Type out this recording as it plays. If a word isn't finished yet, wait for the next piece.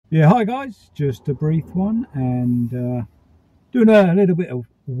Yeah, hi guys, just a brief one, and doing a little bit of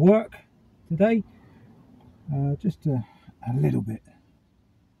work today, just a little bit,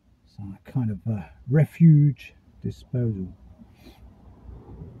 so kind of refuge disposal,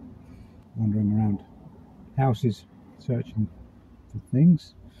 wandering around houses searching for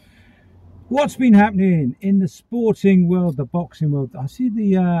things. What's been happening in the sporting world, the boxing world? I see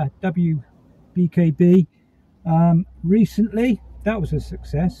the WBKB recently. That was a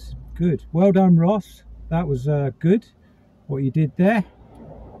success. Good. Well done, Ross. That was good, what you did there.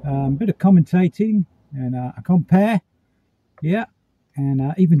 Bit of commentating and a compare. Yeah.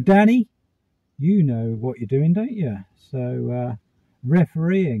 And even Danny, you know what you're doing, don't you? So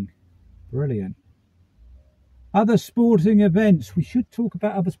refereeing. Brilliant. Other sporting events. We should talk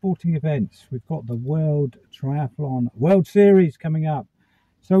about other sporting events. We've got the World Triathlon World Series coming up.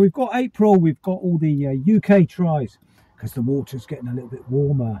 So we've got April, we've got all the UK tries, because the water's getting a little bit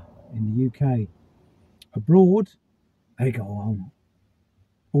warmer in the UK. Abroad, they go on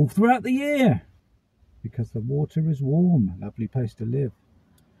all throughout the year because the water is warm. Lovely place to live.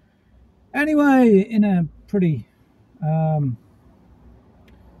 Anyway, in a pretty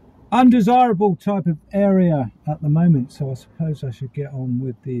undesirable type of area at the moment, so I suppose I should get on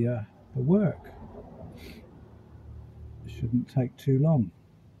with the work. It shouldn't take too long.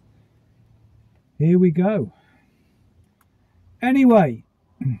 Here we go. Anyway,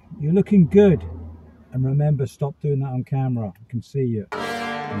 you're looking good. And remember, stop doing that on camera. I can see you.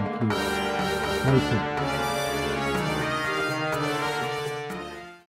 Thank you. Later.